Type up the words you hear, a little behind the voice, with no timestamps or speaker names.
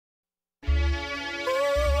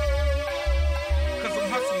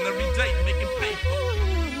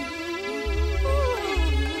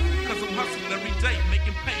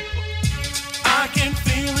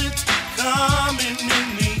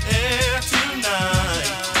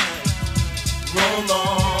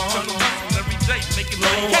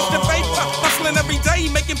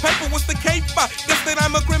making paper, what's the caper? Guess that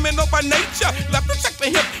I'm a criminal by nature. Left to check the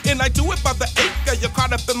hip, and I do it by the acre. You're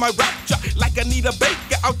caught up in my rapture, like I need a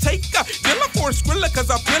baker. I'll take her, Dilla for a skrilla, cause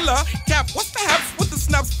I pill her. Cap, what's the haps with the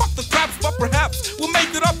snaps? Fuck the craps, but perhaps we'll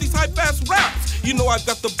make it off these high-fast raps. You know I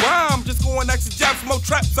got the bomb, just going extra jabs, more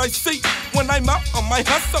traps I see. When I'm out on my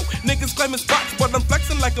hustle, niggas claiming spots, but I'm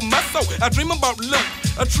flexing like a muscle. I dream about loot,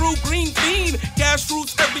 a true green fiend. Cash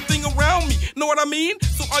rules everything around me, know what I mean?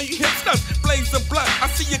 So all you hipsters, blaze the blunt. I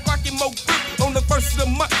see you clocking more grip on the first of the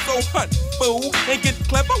month. So hunt, fool, and get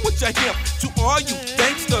clever with your hemp. To all you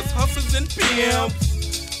gangsters, hustlers, and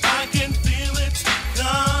pimps, I can feel it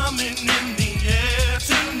coming in the air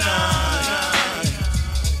tonight.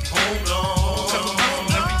 Hold on.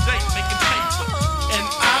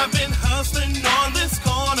 On this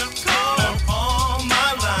corner all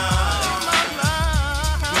my life.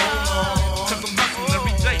 Cause I'm hustling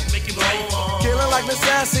every day, making paper. Killing like an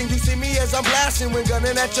assassin, you see me as I'm blasting. When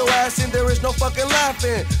gunning at your ass and there is no fucking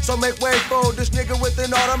laughing. So make way for this nigga with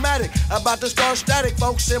an automatic. About to start static,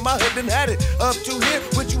 folks in my hood done had it. Up to here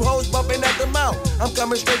with you hoes bumping at the mouth. I'm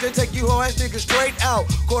coming straight to take you hoe ass niggas straight out.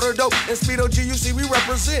 Quarter dope and Speedo G, you see we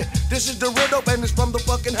represent. This is the real dope and it's from the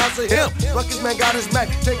fucking house of him. Ruckus man got his Mac,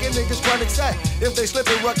 taking niggas chronic sack. If they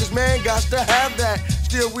slippin', Ruckus man got to have that.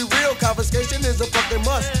 Still we real, confiscation is a fucking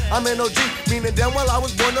must. I'm an OG, meaning damn well I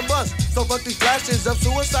was born to bust. So fuck these flashes of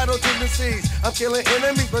suicidal tendencies. I'm killing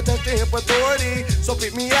enemies, protecting hip authority. So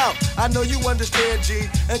pick me out, I know you understand, G.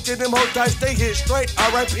 Until them whole tights stay hit straight,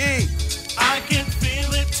 R.I.P. I can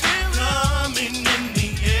feel it coming in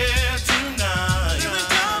the air tonight.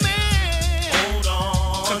 Hold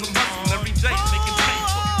on. Cause I'm hustling every day, making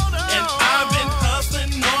paper. And I've been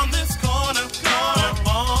hustling on this corner for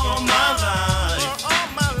all my life.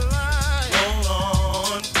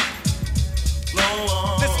 Roll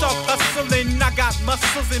on. Let's talk hustling. I got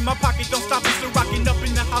muscles in my pocket, don't stop me still rocking up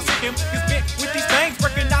in the house of him. Cause bent with these bangs,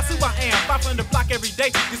 recognize who I am. 500 block every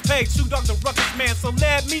day. This page, shoot dog the Ruckus man. So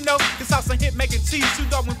let me know. This house a hit making cheese. Shoot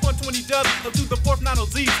dog when 120 does up to the 4th 90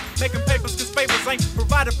 Z's. Making papers cause favors ain't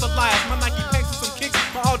provided for liars. My Nike pants with some kicks,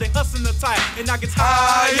 but all they hustling the tire. And I get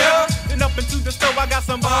higher. Then up into the stove, I got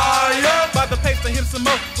some fire. By the pace to him some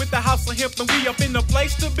more. With the house of hemp and we up in the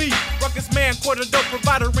place to be. Ruckus man, quarter dope,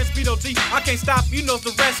 provider, and Speedo G. I can't stop, you know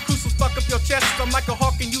the rest. Crucials fuck up your chest. I'm like a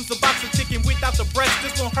hawk and use a box of chicken without the breast.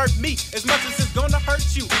 This won't hurt me as much as it's gonna hurt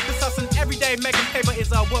you. This hustling every day, making paper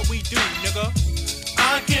is what we do, nigga.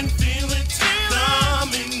 I can feel it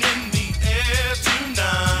coming in the air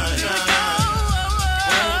tonight.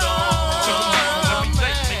 Hold on. Cause I'm hustling every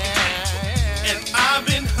day, making paper. And I've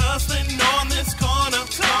been hustling on this corner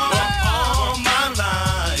for all my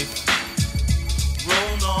life.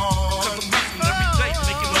 Roll on. Cause I'm hustling every day,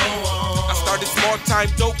 making paper. I started small time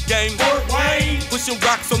dope game. Pushing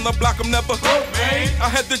rocks on the block, I'm never I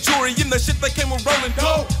had the jewelry and the shit that came with rolling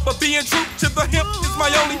dope. But being true to the hip is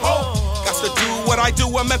my only hope. Got to do what I do,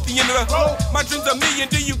 I'm at the end of the my dreams a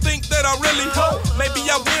million, do you think that I really Maybe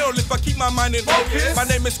I will if I keep my mind in focus. My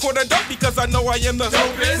name is Quarter Dope because I know I am the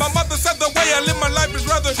dopest. My mother said the way I live my life is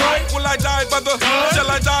rather will I die by the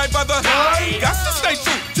shall I die by the got to stay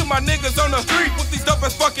true to my niggas on the street with these dope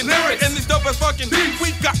ass fucking lyrics and these dope ass fucking beats.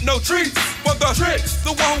 We got no treats for the tricks.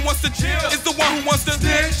 The one who wants to chill is the one who wants to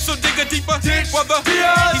ditch. So dig a deeper ditch for the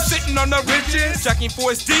he's sitting on the riches, jacking for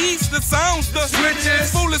his D's, the sounds, the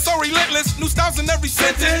switches. Fool is so relentless, new styles in every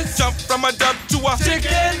sentence. Jump from a dub to a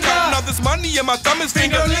chicken. Counting all this money and my thumb is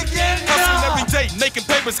finger licking. Hustling every day, making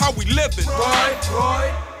papers, how we living.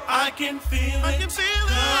 Right. I can feel it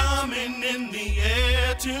coming in the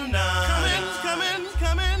air tonight. Coming.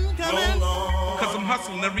 Cause I'm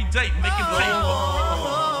hustling every day, making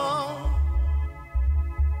paper.